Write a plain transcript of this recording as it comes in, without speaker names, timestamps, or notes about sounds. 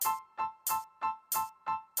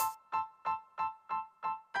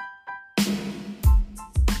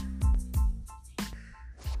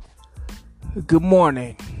Good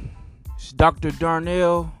morning. It's Dr.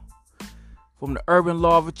 Darnell from the Urban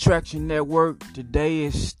Law of Attraction Network. Today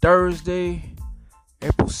is Thursday,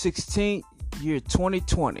 April 16th, year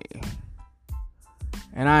 2020.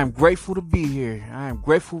 And I am grateful to be here. I am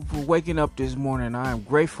grateful for waking up this morning. I am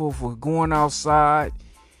grateful for going outside,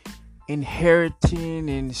 inheriting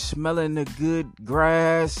and smelling the good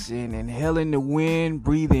grass and inhaling the wind,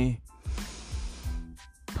 breathing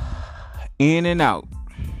in and out.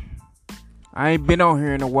 I ain't been on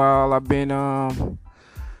here in a while. I've been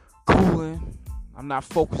cooling. I'm not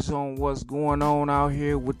focused on what's going on out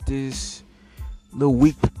here with this little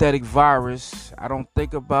weak, pathetic virus. I don't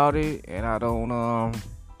think about it, and I don't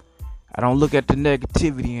look at the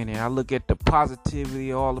negativity in it. I look at the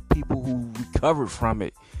positivity of all the people who recovered from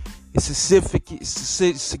it. It's a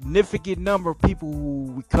significant number of people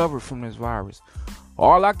who recovered from this virus.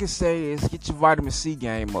 All I can say is get your vitamin C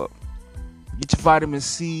game up. Get your vitamin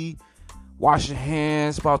C. Wash your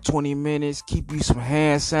hands about 20 minutes. Keep you some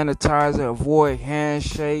hand sanitizer. Avoid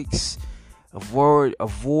handshakes. Avoid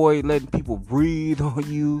letting people breathe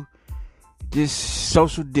on you. Just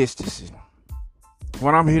social distancing.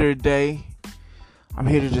 When I'm here today, I'm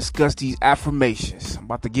here to discuss these affirmations. I'm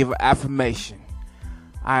about to give an affirmation.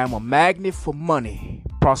 I am a magnet for money.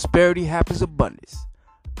 Prosperity, happiness, abundance.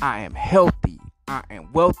 I am healthy. I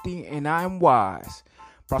am wealthy, and I am wise.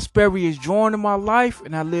 Prosperity is drawn in my life,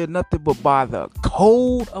 and I live nothing but by the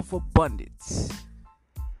code of abundance.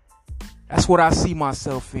 That's what I see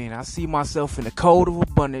myself in. I see myself in the code of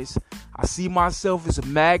abundance. I see myself as a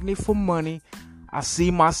magnet for money. I see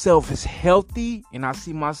myself as healthy, and I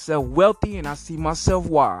see myself wealthy, and I see myself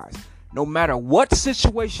wise. No matter what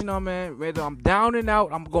situation I'm in, whether I'm down and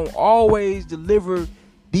out, I'm going to always deliver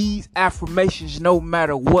these affirmations no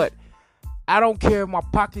matter what. I don't care if my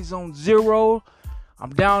pocket's on zero.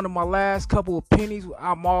 I'm down to my last couple of pennies.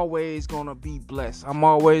 I'm always going to be blessed. I'm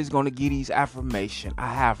always going to get these affirmations.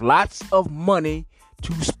 I have lots of money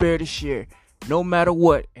to spare to share, no matter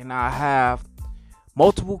what. And I have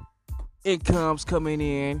multiple incomes coming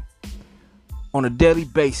in on a daily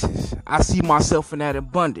basis. I see myself in that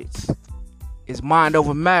abundance. It's mind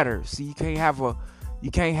over matter. See, you can't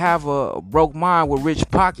have a broke mind with rich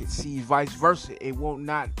pockets. See, vice versa. It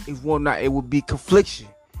will be confliction.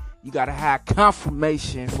 You got to have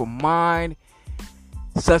confirmation for mind,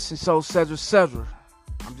 such and so, etc.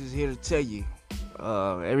 I'm just here to tell you,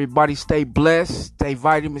 everybody stay blessed, stay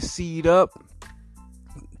vitamin C'd up.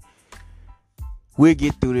 We'll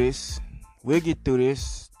get through this.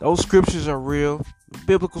 Those scriptures are real. The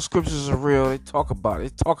biblical scriptures are real. They talk about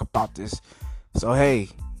it. They talk about this. So, hey,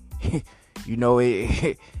 it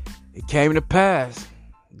came to pass.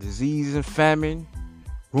 Disease and famine,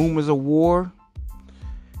 rumors of war.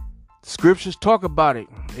 Scriptures talk about it.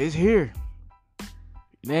 It's here.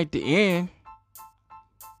 It ain't the end.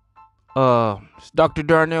 It's Dr.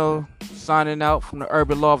 Darnell signing out from the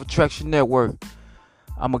Urban Law of Attraction Network.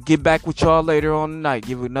 I'm going to get back with y'all later on tonight.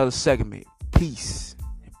 Give it another segment. Peace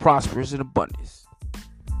and prosperous and abundance.